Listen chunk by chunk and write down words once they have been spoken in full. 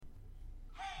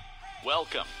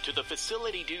Welcome to the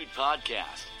Facility Dude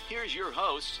Podcast. Here's your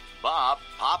hosts, Bob,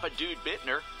 Papa Dude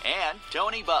Bittner, and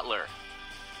Tony Butler.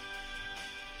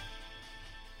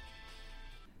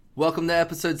 Welcome to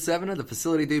episode 7 of the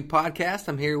Facility Dude Podcast.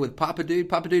 I'm here with Papa Dude.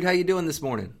 Papa Dude, how you doing this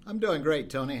morning? I'm doing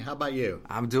great, Tony. How about you?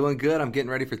 I'm doing good. I'm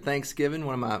getting ready for Thanksgiving,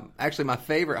 one of my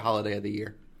favorite holiday of the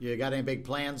year. You got any big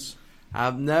plans?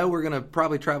 No, we're going to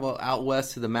probably travel out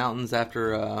west to the mountains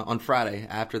on Friday,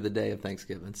 after the day of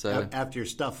Thanksgiving. So after you're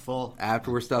stuffed full?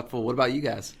 After we're stuffed full. What about you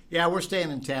guys? Yeah, we're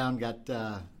staying in town. Got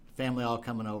family all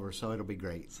coming over, so it'll be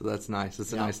great. So that's nice.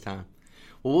 It's a nice time.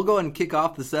 Well, we'll go ahead and kick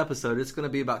off this episode. It's going to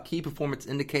be about key performance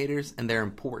indicators and their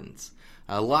importance.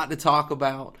 A lot to talk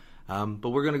about, but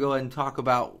we're going to go ahead and talk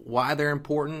about why they're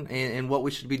important and what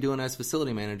we should be doing as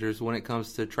facility managers when it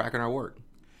comes to tracking our work.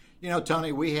 You know,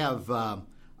 Tony, we have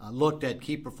looked at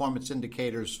key performance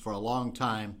indicators for a long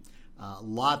time,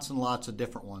 lots and lots of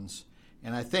different ones.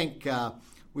 And I think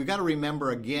we've got to remember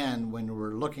again when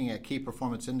we're looking at key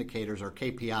performance indicators or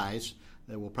KPIs,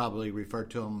 that we'll probably refer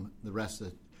to them the rest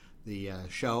of the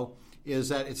show, is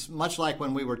that it's much like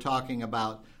when we were talking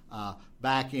about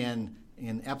back in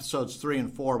episodes 3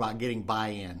 and 4 about getting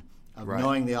buy-in, of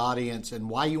knowing the audience and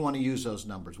why you want to use those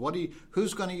numbers.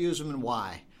 Who's going to use them and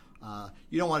why?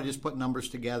 You don't want to just put numbers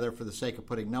together for the sake of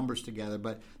putting numbers together,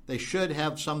 but they should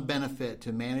have some benefit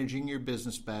to managing your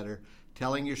business better,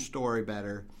 telling your story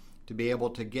better, to be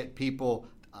able to get people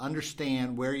to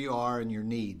understand where you are and your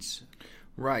needs.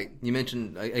 Right. You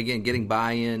mentioned, again, getting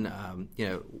buy-in,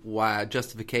 why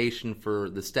justification for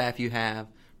the staff you have,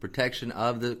 protection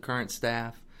of the current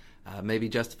staff, maybe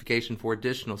justification for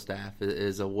additional staff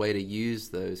is a way to use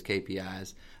those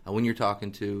KPIs when you're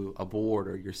talking to a board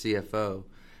or your CFO.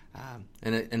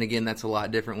 And again, that's a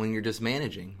lot different when you're just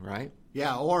managing, right?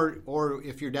 Yeah, or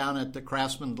if you're down at the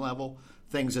craftsman level,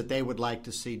 things that they would like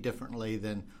to see differently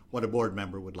than what a board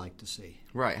member would like to see.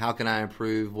 Right. How can I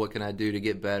improve? What can I do to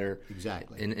get better?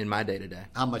 Exactly. In my day-to-day.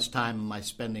 How much time am I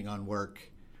spending on work?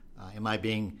 Am I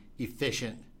being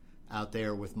efficient out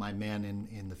there with my men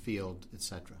in the field,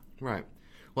 etc.? Right.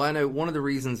 Well, I know one of the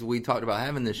reasons we talked about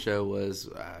having this show was,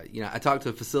 I talked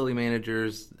to facility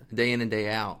managers day in and day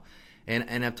out,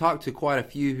 and I've talked to quite a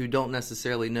few who don't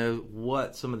necessarily know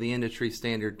what some of the industry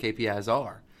standard KPIs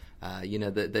are.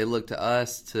 That they look to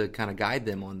us to kind of guide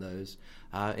them on those.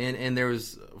 And there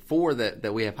was 4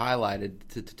 that we have highlighted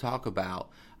to talk about.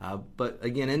 But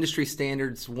again, industry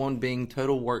standards, one being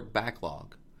total work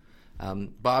backlog.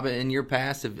 Bob, in your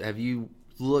past, have you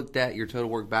looked at your total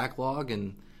work backlog,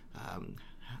 and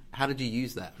how did you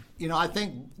use that? I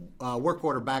think work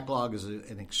order backlog is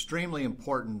an extremely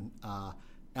important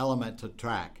element to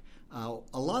track.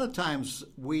 A lot of times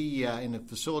we, in the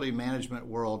facility management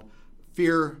world,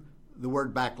 fear the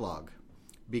word backlog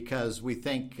because we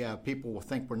think people will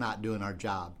think we're not doing our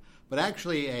job. But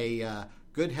actually a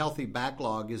good, healthy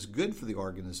backlog is good for the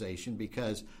organization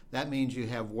because that means you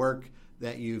have work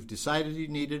that you've decided you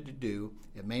needed to do.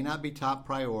 It may not be top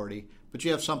priority, but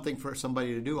you have something for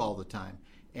somebody to do all the time.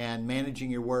 And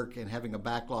managing your work and having a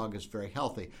backlog is very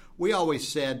healthy. We always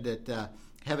said that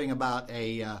having about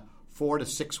a 4 to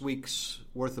 6 weeks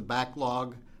worth of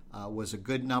backlog was a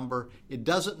good number. It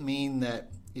doesn't mean that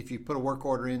if you put a work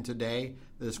order in today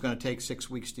that it's going to take 6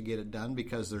 weeks to get it done,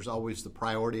 because there's always the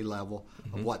priority level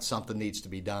of what something needs to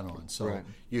be done on. So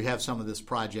you have some of this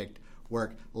project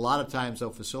work. A lot of times, though,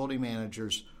 facility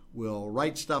managers will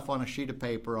write stuff on a sheet of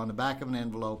paper on the back of an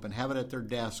envelope and have it at their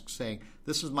desk saying,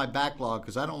 this is my backlog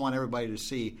because I don't want everybody to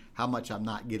see how much I'm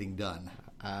not getting done.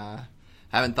 I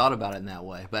haven't thought about it in that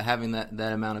way, but having that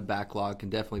amount of backlog can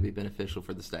definitely be beneficial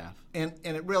for the staff. And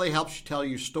it really helps you tell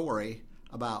your story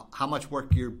about how much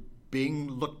work you're being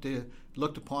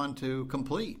looked upon to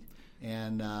complete.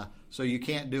 And so you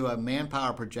can't do a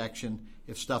manpower projection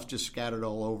if stuff's just scattered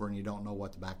all over and you don't know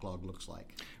what the backlog looks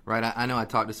like. Right. I know I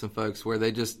talked to some folks where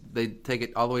they take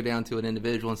it all the way down to an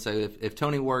individual and say, if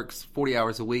Tony works 40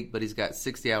 hours a week, but he's got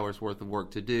 60 hours worth of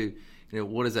work to do,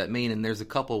 what does that mean? And there's a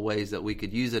couple of ways that we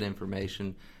could use that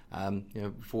information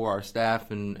for our staff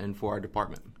and for our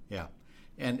department. Yeah.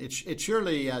 And it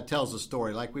surely tells a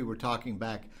story, like we were talking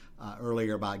back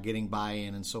earlier about getting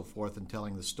buy-in and so forth and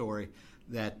telling the story,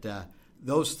 that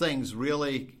those things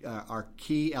really are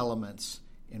key elements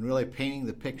in really painting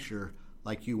the picture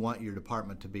like you want your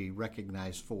department to be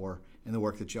recognized for in the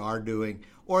work that you are doing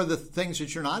or the things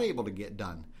that you're not able to get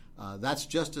done. That's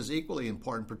just as equally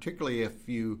important, particularly if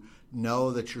you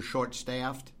know that you're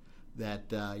short-staffed,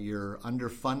 that you're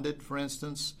underfunded, for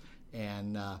instance,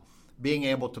 and being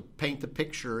able to paint the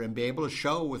picture and be able to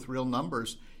show with real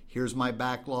numbers, here's my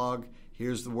backlog,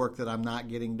 here's the work that I'm not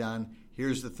getting done,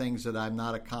 Here's the things that I'm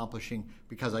not accomplishing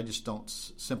because I just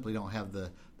simply don't have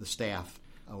the staff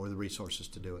or the resources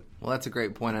to do it. Well, that's a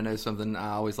great point. I know something I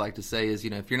always like to say is,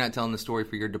 if you're not telling the story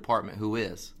for your department, who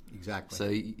is? Exactly. So,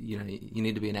 you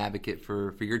need to be an advocate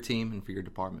for your team and for your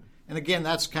department. And again,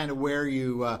 that's kind of where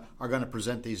you are going to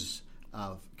present these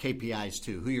KPIs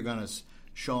to, who you're going to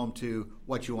show them to,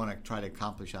 what you want to try to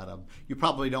accomplish out of them. You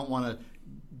probably don't want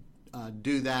to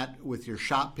do that with your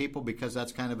shop people because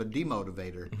that's kind of a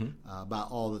demotivator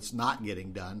about all that's not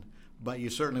getting done. But you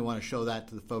certainly want to show that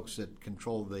to the folks that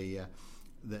control the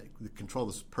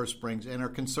purse strings and are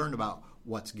concerned about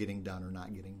what's getting done or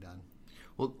not getting done.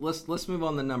 Well, let's move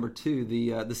on to number 2.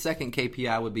 The second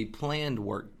KPI would be planned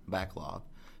work backlog.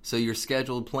 So your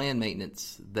scheduled planned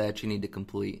maintenance that you need to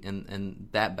complete and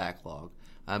that backlog.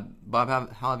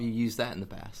 Bob, how have you used that in the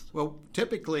past? Well,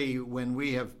 typically when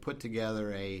we have put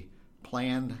together a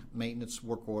planned maintenance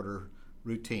work order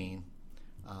routine,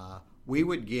 we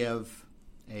would give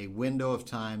a window of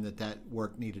time that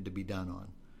work needed to be done on.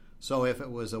 So if it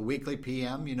was a weekly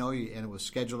PM, and it was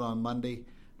scheduled on Monday,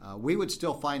 we would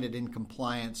still find it in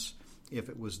compliance if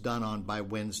it was done by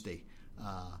Wednesday.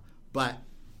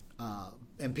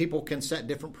 And people can set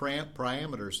different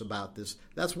parameters about this.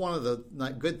 That's one of the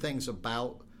good things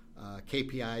about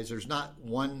KPIs. There's not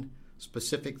one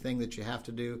specific thing that you have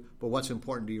to do, but what's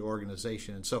important to your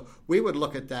organization. And so we would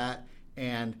look at that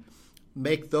and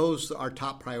make those our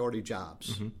top priority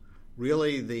jobs. Mm-hmm.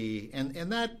 Really,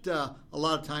 and that a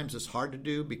lot of times is hard to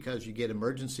do because you get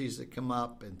emergencies that come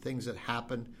up and things that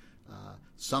happen.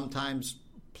 Sometimes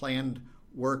planned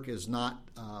work is not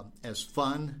as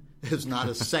fun, is not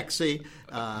as sexy.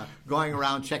 Going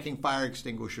around checking fire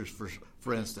extinguishers,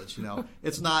 for instance,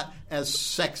 it's not as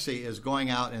sexy as going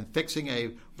out and fixing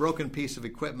a broken piece of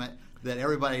equipment that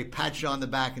everybody patched you on the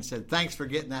back and said, "Thanks for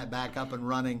getting that back up and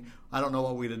running. I don't know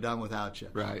what we'd have done without you."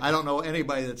 Right. I don't know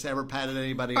anybody that's ever patted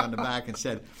anybody on the back and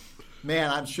said, "Man,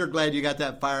 I'm sure glad you got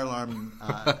that fire alarm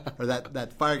or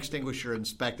that fire extinguisher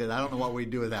inspected. I don't know what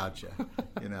we'd do without you."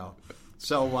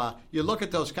 So you look at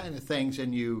those kind of things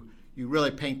and you really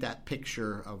paint that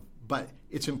picture of. But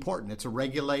it's important. It's a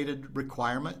regulated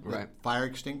requirement. Right. Fire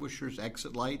extinguishers,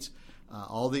 exit lights,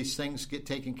 all these things get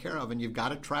taken care of, and you've got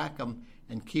to track them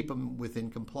and keep them within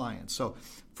compliance. So,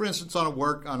 for instance, on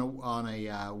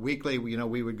a weekly,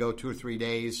 we would go 2 or 3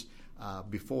 days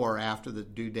before or after the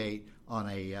due date. On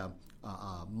a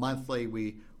monthly,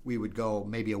 we would go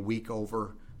maybe a week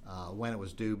over when it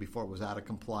was due before it was out of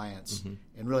compliance,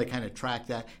 and really kind of track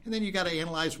that. And then you got to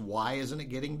analyze why isn't it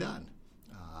getting done,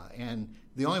 and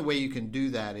the only way you can do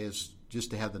that is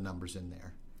just to have the numbers in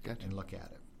there. Gotcha. And look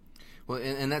at it. Well,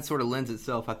 and that sort of lends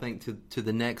itself, I think, to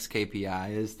the next KPI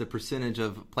is the percentage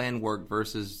of planned work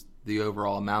versus the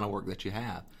overall amount of work that you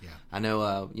have. Yeah. I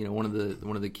know, one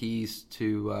of the keys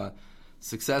to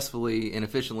successfully and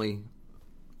efficiently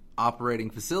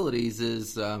operating facilities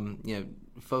is,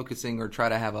 focusing or try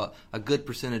to have a good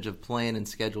percentage of planned and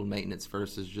scheduled maintenance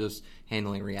versus just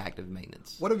handling reactive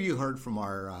maintenance. What have you heard from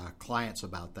our clients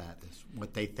about that? Is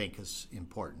what they think is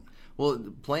important? Well,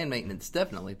 planned maintenance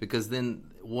definitely, because then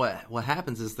what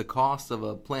happens is the cost of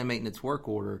a planned maintenance work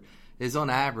order is on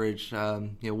average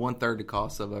 1/3 the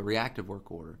cost of a reactive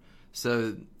work order.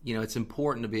 So it's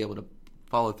important to be able to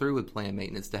follow through with planned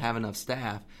maintenance, to have enough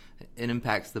staff. It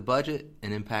impacts the budget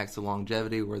and impacts the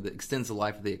longevity, or extends the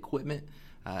life of the equipment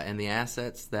and the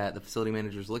assets that the facility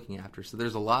manager is looking after. So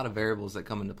there's a lot of variables that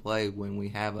come into play when we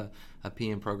have a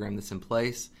PM program that's in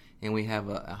place and we have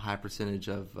a high percentage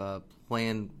of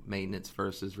planned maintenance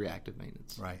versus reactive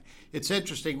maintenance. Right. It's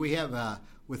interesting. We have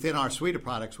within our suite of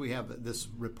products, we have this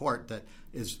report that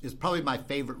is probably my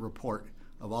favorite report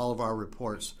of all of our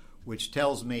reports, which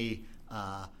tells me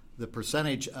the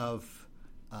percentage of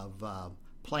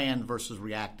planned versus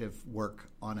reactive work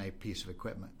on a piece of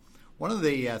equipment. One of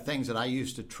the things that I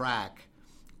used to track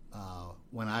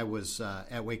when I was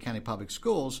at Wake County Public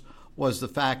Schools was the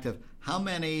fact of how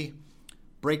many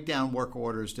breakdown work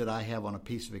orders did I have on a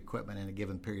piece of equipment in a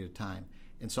given period of time.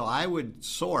 And so I would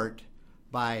sort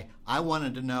by, I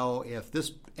wanted to know if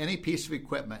any piece of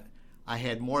equipment I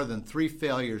had more than 3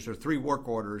 failures or 3 work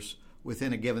orders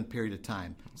within a given period of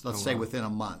time. So let's say within a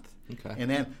month. Okay.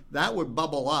 And then that would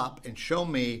bubble up and show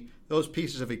me those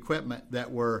pieces of equipment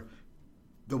that were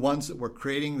the ones that were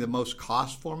creating the most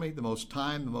cost for me, the most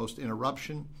time, the most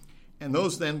interruption. And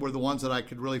those then were the ones that I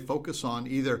could really focus on,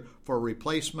 either for a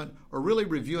replacement or really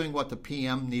reviewing what the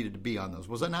PM needed to be on those.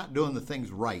 Was I not doing the things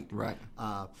right? Right.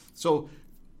 So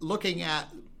looking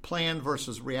at planned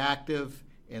versus reactive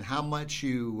and how much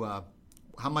you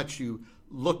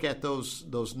look at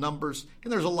those numbers,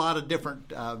 and there's a lot of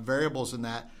different variables in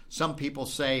that. Some people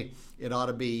say it ought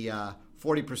to be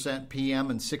 40%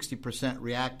 PM and 60%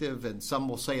 reactive, and some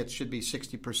will say it should be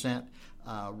 60%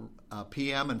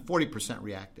 PM and 40%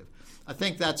 reactive. I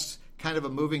think that's kind of a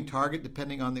moving target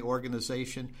depending on the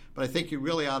organization, but I think you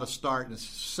really ought to start and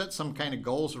set some kind of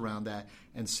goals around that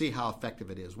and see how effective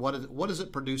it is. What is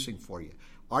it producing for you?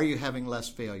 Are you having less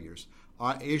failures?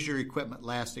 Is your equipment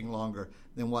lasting longer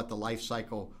than what the life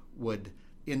cycle would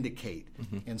indicate?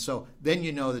 Mm-hmm. And so then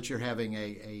you know that you're having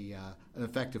an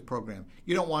effective program.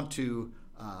 You don't want to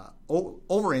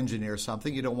over-engineer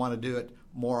something. You don't want to do it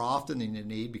more often than you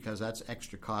need because that's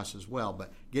extra cost as well.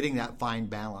 But getting that fine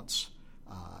balance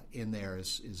in there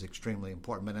is extremely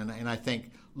important. And I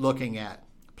think looking at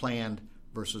planned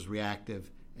versus reactive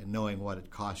and knowing what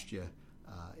it costs you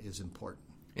is important.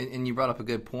 And you brought up a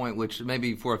good point, which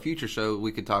maybe for a future show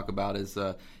we could talk about is,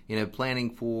 planning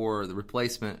for the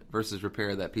replacement versus repair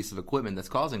of that piece of equipment that's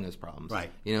causing those problems.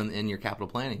 Right. In your capital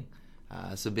planning.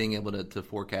 So being able to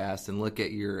forecast and look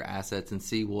at your assets and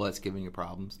see what's giving you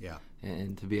problems. Yeah.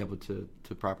 And to be able to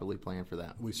properly plan for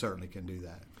that. We certainly can do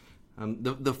that.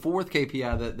 The fourth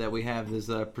KPI that we have is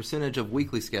a percentage of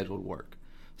weekly scheduled work.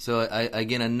 So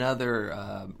again,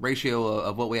 another ratio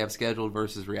of what we have scheduled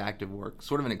versus reactive work,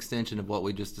 sort of an extension of what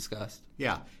we just discussed.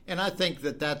 Yeah, and I think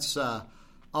that's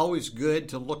always good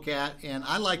to look at, and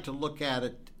I like to look at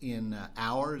it in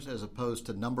hours as opposed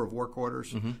to number of work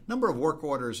orders. Mm-hmm. Number of work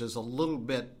orders is a little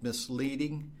bit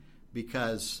misleading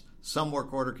because some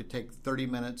work order could take 30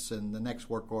 minutes and the next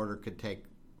work order could take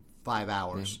 5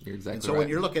 hours. Yeah, you're exactly and so right. When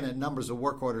you're looking at numbers of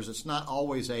work orders, it's not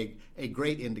always a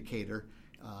great indicator.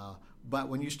 But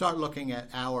when you start looking at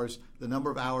hours, the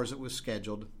number of hours that was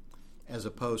scheduled as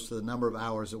opposed to the number of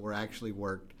hours that were actually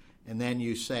worked, and then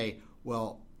you say,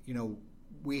 well,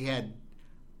 we had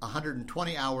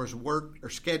 120 hours worked or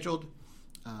scheduled.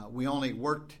 We only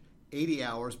worked 80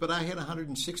 hours, but I had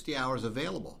 160 hours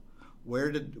available.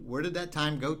 Where did that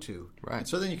time go to? Right. And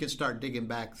so then you can start digging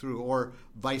back through, or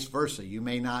vice versa. You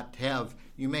may have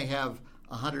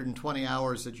 120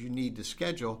 hours that you need to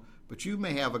schedule, but you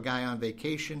may have a guy on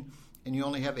vacation and you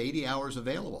only have 80 hours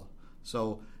available.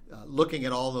 So looking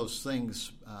at all those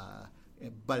things,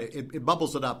 but it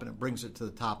bubbles it up and it brings it to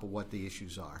the top of what the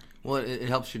issues are. Well, it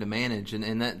helps you to manage,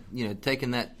 and that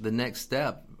taking that the next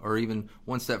step, or even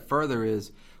one step further,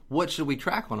 is what should we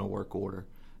track on a work order?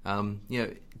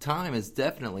 Time is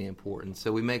definitely important,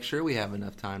 so we make sure we have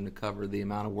enough time to cover the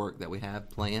amount of work that we have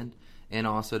planned, and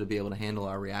also to be able to handle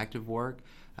our reactive work.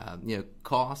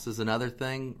 Cost is another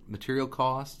thing. Material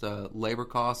cost, labor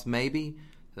cost, maybe.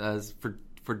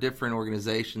 For different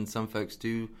organizations, some folks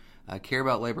do care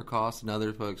about labor costs, and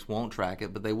other folks won't track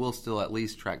it, but they will still at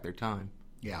least track their time.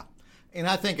 Yeah, and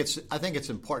I think it's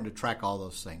important to track all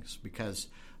those things because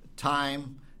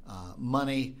time,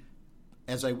 money,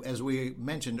 as we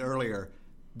mentioned earlier,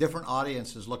 different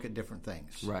audiences look at different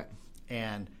things. Right.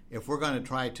 And if we're going to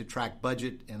try to track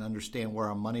budget and understand where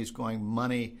our money's going,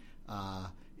 money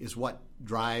is what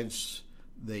drives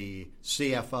the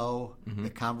CFO, mm-hmm. the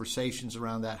conversations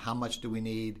around that. How much do we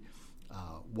need?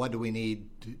 What do we need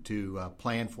to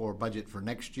plan for budget for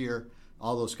next year?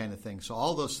 All those kind of things. So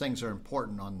all those things are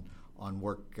important on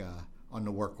work on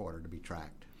the work order to be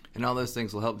tracked. And all those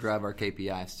things will help drive our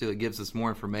KPIs too. It gives us more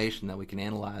information that we can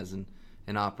analyze and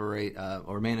operate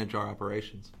or manage our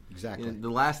operations. Exactly. The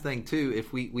last thing too,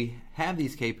 if we have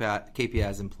these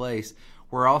KPIs in place,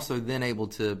 we're also then able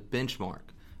to benchmark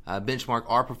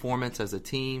our performance as a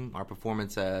team, our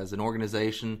performance as an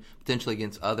organization, potentially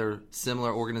against other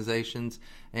similar organizations,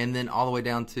 and then all the way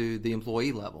down to the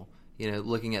employee level.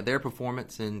 Looking at their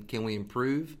performance and can we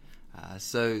improve?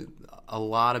 So a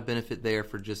lot of benefit there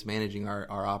for just managing our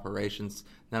operations,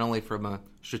 not only from a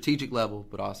strategic level,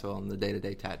 but also on the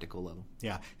day-to-day tactical level.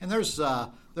 Yeah, and there's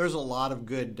a lot of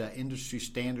good industry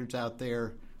standards out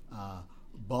there.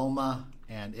 BOMA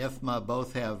and IFMA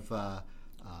both have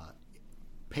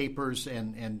papers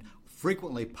and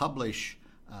frequently publish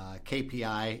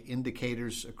KPI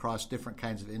indicators across different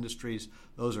kinds of industries.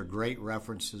 Those are great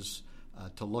references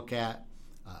to look at.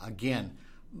 Again,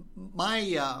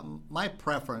 my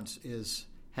preference is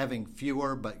having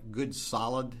fewer but good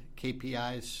solid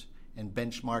KPIs and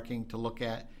benchmarking to look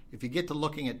at. If you get to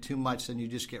looking at too much, then you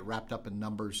just get wrapped up in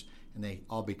numbers and they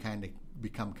all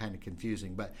become kind of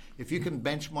confusing. But if you can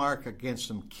benchmark against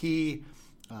some key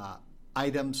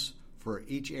items for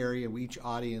each area, each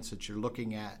audience that you're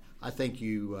looking at, I think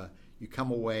you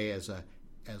come away as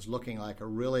looking like a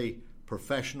really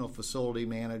professional facility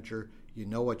manager. You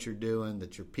know what you're doing,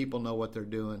 that your people know what they're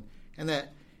doing, and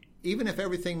that even if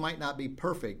everything might not be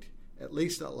perfect, at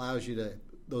least it allows you to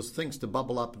those things to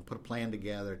bubble up and put a plan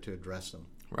together to address them.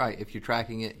 Right. If you're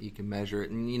tracking it, you can measure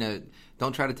it. And,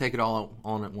 don't try to take it all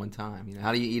on at one time.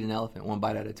 How do you eat an elephant? One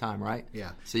bite at a time, right?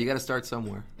 Yeah. So you got to start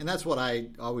somewhere. And that's what I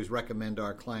always recommend to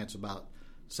our clients about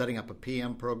setting up a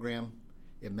PM program.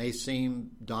 It may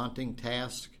seem daunting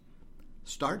task.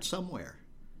 Start somewhere.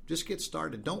 Just get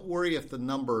started. Don't worry if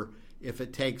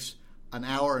it takes an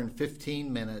hour and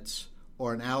 15 minutes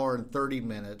or an hour and 30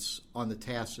 minutes on the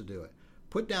task to do it.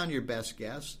 Put down your best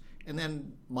guess and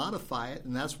then modify it.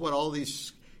 And that's what all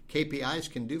these KPIs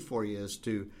can do for you, is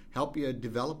to help you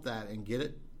develop that and get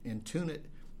it and tune it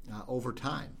over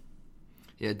time.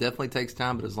 Yeah, it definitely takes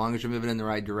time, but as long as you're moving in the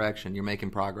right direction, you're making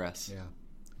progress. Yeah.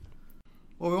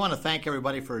 Well, we want to thank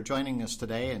everybody for joining us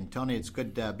today. And Tony, it's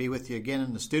good to be with you again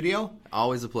in the studio.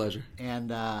 Always a pleasure.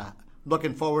 And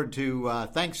looking forward to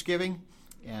Thanksgiving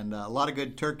and a lot of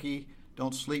good turkey.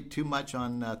 Don't sleep too much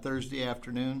on Thursday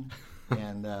afternoon.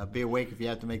 And be awake if you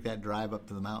have to make that drive up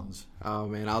to the mountains. Oh,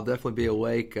 man, I'll definitely be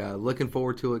awake. Looking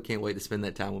forward to it. Can't wait to spend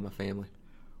that time with my family.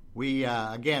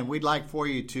 We'd like for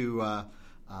you to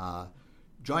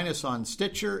join us on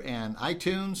Stitcher and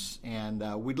iTunes,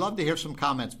 and we'd love to hear some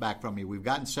comments back from you. We've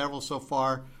gotten several so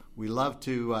far. We love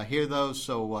to hear those,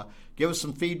 so give us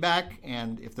some feedback,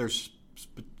 and if there's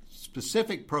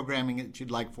specific programming that you'd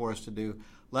like for us to do,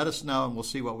 let us know, and we'll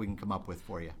see what we can come up with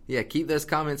for you. Yeah, keep those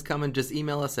comments coming. Just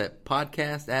email us at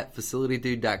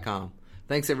podcast@facilitydude.com.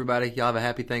 Thanks, everybody. Y'all have a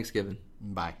happy Thanksgiving.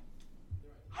 Bye.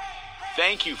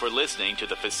 Thank you for listening to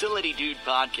the Facility Dude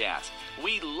podcast.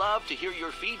 We love to hear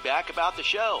your feedback about the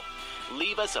show.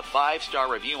 Leave us a 5-star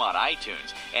review on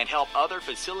iTunes and help other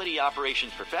facility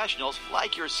operations professionals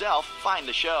like yourself find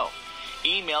the show.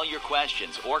 Email your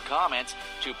questions or comments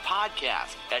to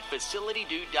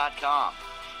podcast@facilitydude.com.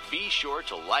 Be sure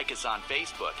to like us on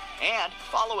Facebook and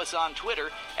follow us on Twitter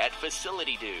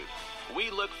 @FacilityDude.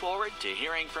 We look forward to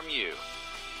hearing from you.